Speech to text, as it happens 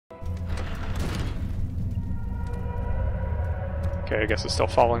Okay, I guess it's still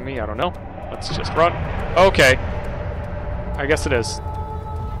following me. I don't know. Let's just run. Okay. I guess it is.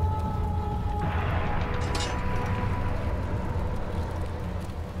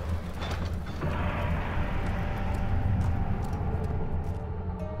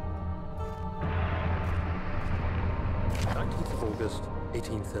 August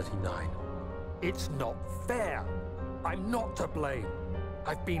 1839. It's not fair. I'm not to blame.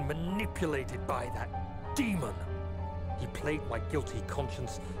 I've been manipulated by that demon. He played my guilty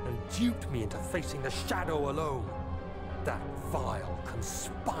conscience and duped me into facing the shadow alone. That vile,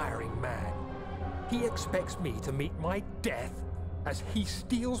 conspiring man. He expects me to meet my death as he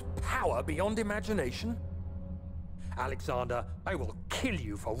steals power beyond imagination. Alexander, I will kill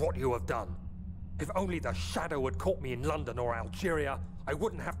you for what you have done. If only the shadow had caught me in London or Algeria, I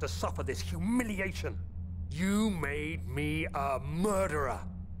wouldn't have to suffer this humiliation. You made me a murderer.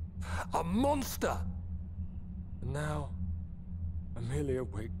 A monster. And now, I merely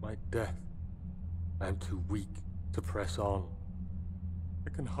await my death. I am too weak to press on.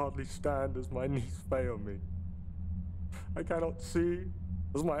 I can hardly stand as my knees fail me. I cannot see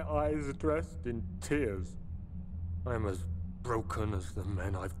as my eyes are dressed in tears. I am as broken as the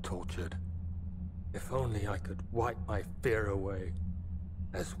men I've tortured. If only I could wipe my fear away,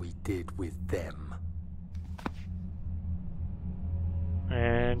 as we did with them.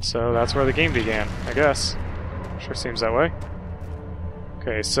 And so that's where the game began, I guess. Sure seems that way.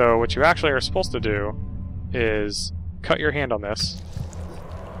 Okay, so what you actually are supposed to do is cut your hand on this,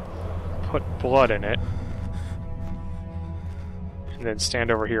 put blood in it, and then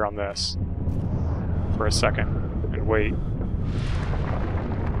stand over here on this for a second and wait.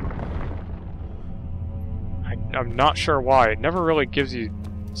 I'm not sure why. It never really gives you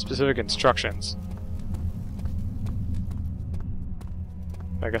specific instructions.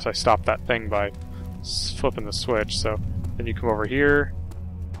 I guess I stopped that thing by flipping the switch, so then you come over here,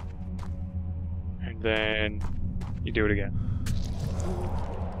 and then you do it again.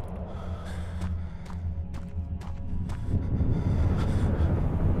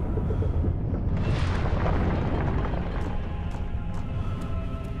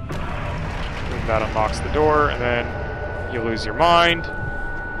 And that unlocks the door, and then you lose your mind.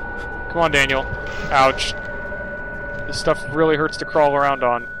 Come on, Daniel. Ouch. This stuff really hurts to crawl around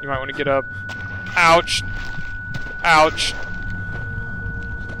on. You might want to get up. Ouch! Ouch!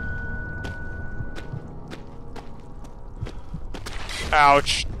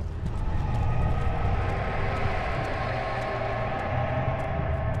 Ouch!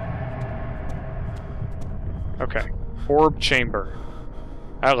 Okay. Orb chamber.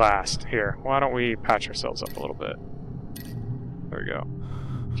 At last. Here, why don't we patch ourselves up a little bit. There we go.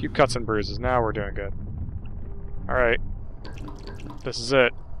 A few cuts and bruises. Now we're doing good. Alright. This is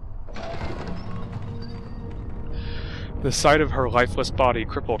it. The sight of her lifeless body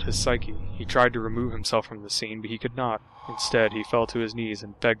crippled his psyche. He tried to remove himself from the scene, but he could not. Instead, he fell to his knees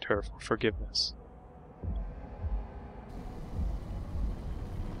and begged her for forgiveness.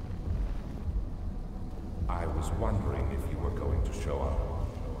 I was wondering if you were going to show up.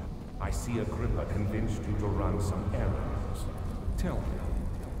 I see Agrippa convinced you to run some errands. Tell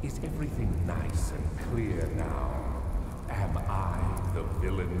me, is everything nice and clear now? Am I the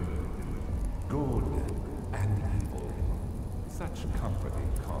villain? Good and evil. Such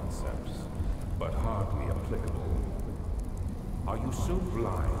comforting concepts, but hardly applicable. Are you so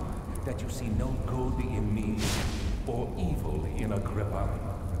blind that you see no good in me or evil in Agrippa?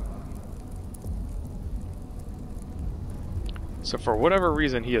 So for whatever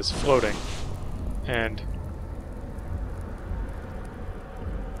reason, he is floating, and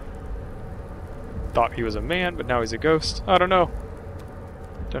thought he was a man, but now he's a ghost. I don't know.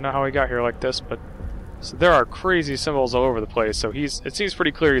 Don't know how he got here like this, but so there are crazy symbols all over the place. So it seems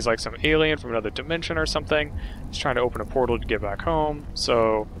pretty clear he's like some alien from another dimension or something. He's trying to open a portal to get back home.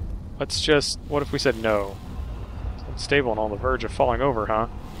 So let's just, what if we said no? It's unstable and on the verge of falling over, huh?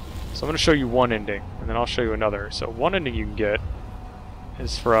 So I'm going to show you one ending, and then I'll show you another. So one ending you can get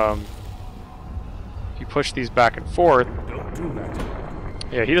is from, if you push these back and forth. Don't do that.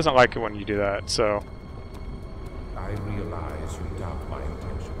 Yeah, he doesn't like it when you do that, so. I realize you doubt my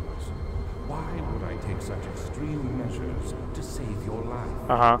intentions. Why would I take such extreme measures to save your life?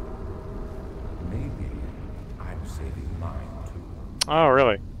 Uh-huh. Maybe I'm saving mine too. Oh,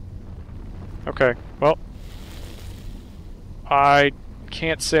 really? Okay, well. I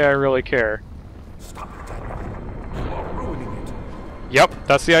can't say I really care. Stop it, Daniel. You are ruining it. Yep,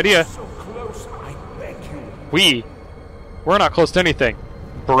 that's the idea. So close, I beg you. We're not close to anything,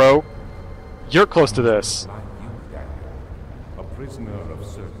 bro. You're close to this. Like you, Daniel. A prisoner of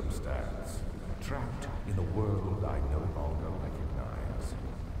circumstance. Trapped in a world I no longer recognize.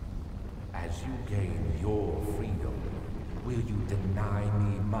 As you gain your freedom, will you deny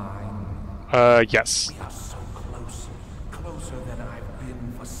me mine? Yes. We are so close, closer than I've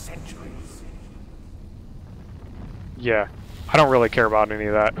been for centuries. Yeah. I don't really care about any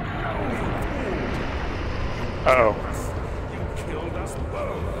of that. Uh-oh. You killed us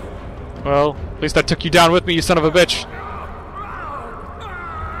both. Well, at least I took you down with me, you son of a bitch.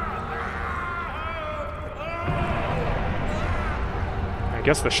 I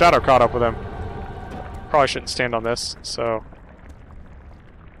guess the shadow caught up with him. Probably shouldn't stand on this, so...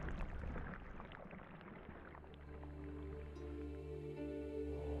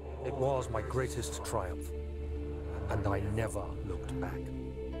 It was my greatest triumph, and I never looked back.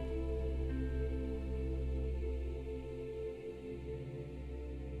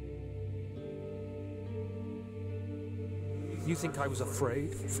 You think I was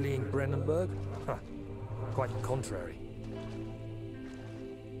afraid, fleeing Brennenburg? Huh. Quite the contrary.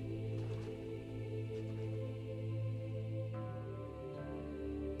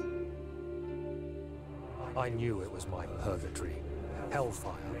 I knew it was my purgatory.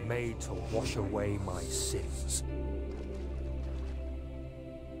 Hellfire made to wash away my sins.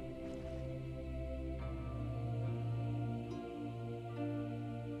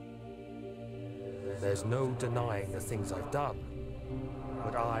 There's no denying the things I've done,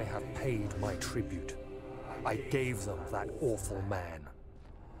 but I have paid my tribute. I gave them that awful man.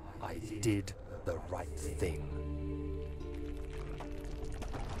 I did the right thing.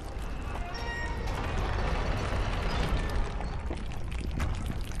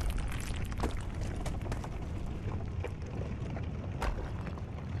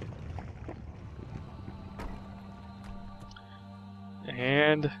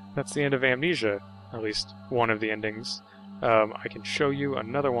 And that's the end of Amnesia, at least one of the endings. I can show you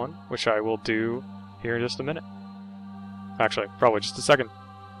another one, which I will do here in just a minute. Actually, probably just a second.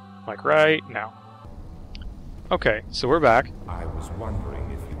 Like right now. Okay, so we're back. I was wondering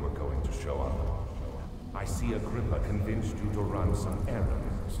if you were going to show up. I see Agrippa convinced you to run some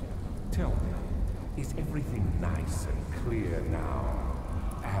errands. Tell me, is everything nice and clear now?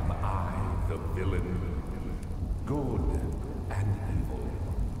 Am I the villain? Good and evil.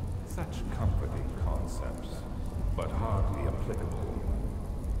 Such comforting concepts, but hardly applicable.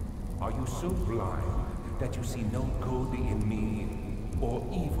 Are you so blind that you see no good in me or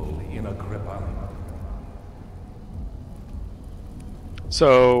evil in Agrippa?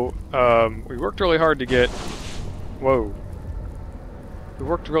 So, we worked really hard to get... Whoa. We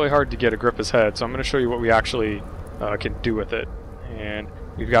worked really hard to get Agrippa's head, so I'm going to show you what we actually can do with it. And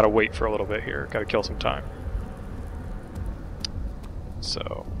we've got to wait for a little bit here. Got to kill some time.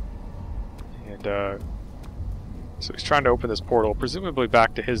 So... And, so he's trying to open this portal, presumably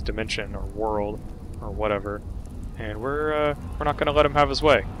back to his dimension, or world, or whatever. And we're not going to let him have his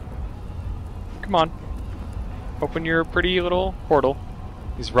way. Come on. Open your pretty little portal.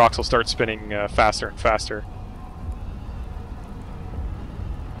 These rocks will start spinning faster and faster.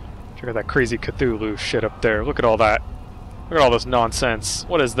 Check out that crazy Cthulhu shit up there. Look at all that. Look at all this nonsense.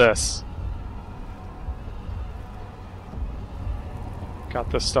 What is this? Got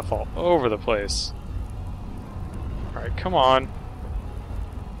this stuff all over the place. Alright, come on.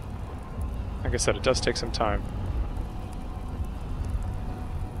 Like I said, it does take some time.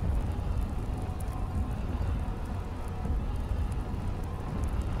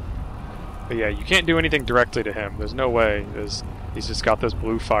 But yeah, you can't do anything directly to him. There's no way. He's just got this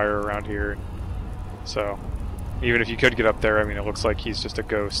blue fire around here. So, even if you could get up there, I mean, it looks like he's just a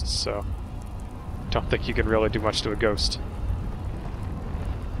ghost, so... Don't think you can really do much to a ghost.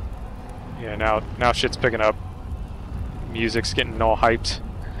 Yeah, now shit's picking up. Music's getting all hyped.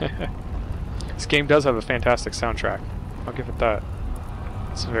 This game does have a fantastic soundtrack. I'll give it that.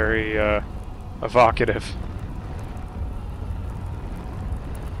 It's very evocative.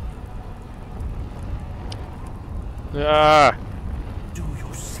 Ah! Do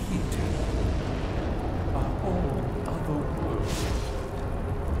you see it? A whole other world.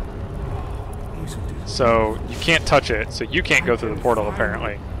 Isn't it? So you can't touch it, so you can't go through the portal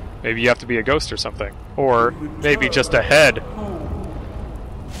apparently. Maybe you have to be a ghost or something. Or maybe just a head.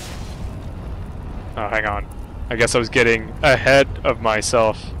 Oh, hang on. I guess I was getting ahead of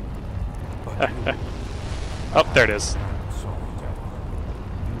myself. Oh, there it is.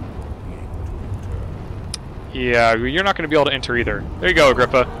 Yeah, you're not going to be able to enter either. There you go,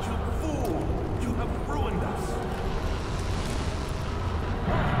 Agrippa. You fool! You have ruined us!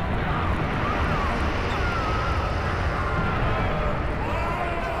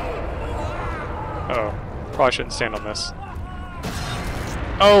 Oh, probably shouldn't stand on this.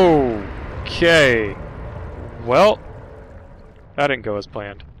 Okay. Well, that didn't go as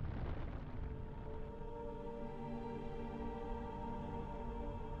planned.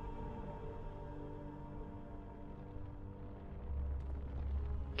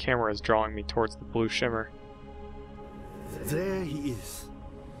 camera is drawing me towards the blue shimmer. There he is.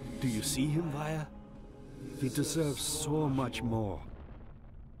 Do you see him, Vaya? He deserves so much more.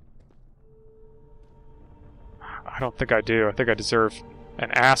 I don't think I do. I think I deserve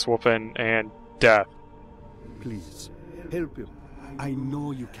an ass whooping and death. Please, help him. I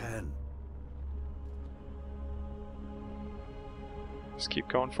know you can. Just keep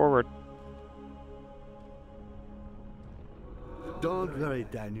going forward. Don't worry,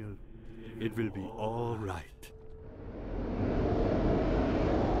 Daniel. It will be all right.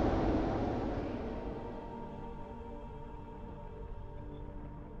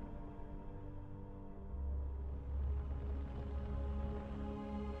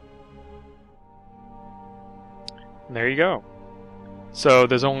 And there you go. So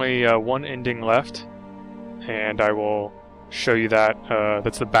there's only one ending left, and I will show you that.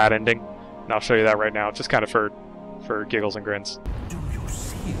 That's the bad ending, and I'll show you that right now, just kind of for giggles and grins. Do you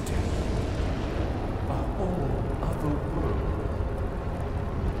see it? A whole other world.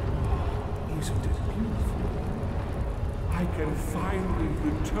 Isn't it beautiful? I can finally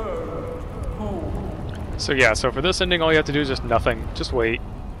return home. So yeah, so for this ending, all you have to do is just nothing. Just wait.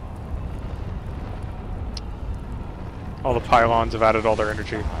 All the pylons have added all their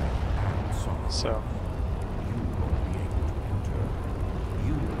energy. So.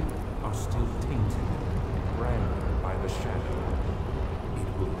 You are still tainted, branded by the shadow.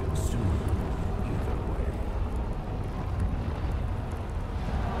 It will consume you either way.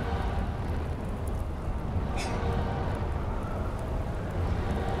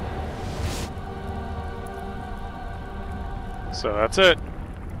 So that's it.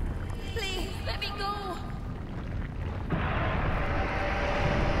 Please, let me go.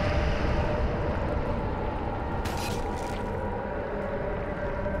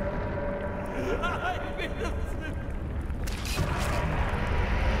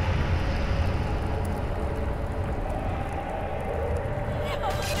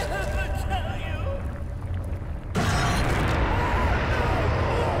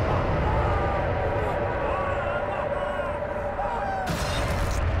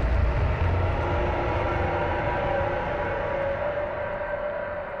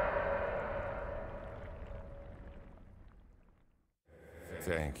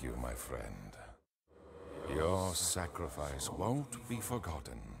 Thank you, my friend. Your sacrifice won't be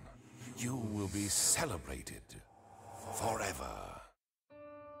forgotten. You will be celebrated forever.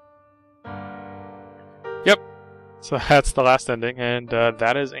 Yep. So that's the last ending, and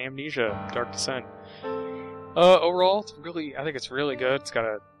that is Amnesia: Dark Descent. Overall, I think it's really good. It's got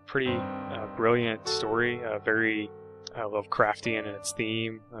a pretty brilliant story, very Lovecraftian in its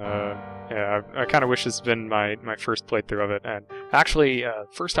theme. Yeah, I kind of wish this had been my first playthrough of it. And actually,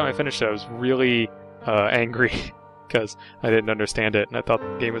 first time I finished it, I was really angry because I didn't understand it, and I thought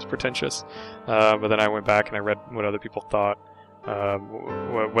the game was pretentious. But then I went back and I read what other people thought,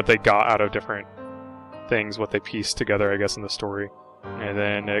 what they got out of different things, what they pieced together, I guess, in the story. And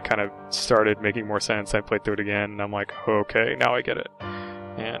then it kind of started making more sense. I played through it again, and I'm like, okay, now I get it.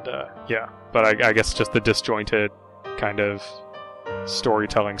 And yeah, but I guess just the disjointed kind of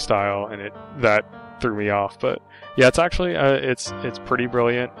storytelling style, and that threw me off. But yeah, it's actually it's pretty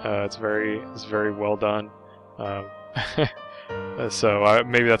brilliant. It's very well done. So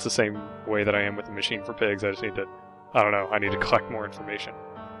maybe that's the same way that I am with the Machine for Pigs. I just need to, I don't know, I need to collect more information.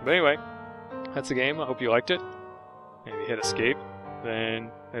 But anyway, that's the game. I hope you liked it. And if you hit escape, then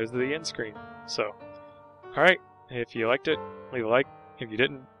there's the end screen. So, alright, if you liked it, leave a like. If you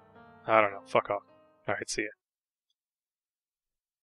didn't, I don't know, fuck off. Alright, see ya.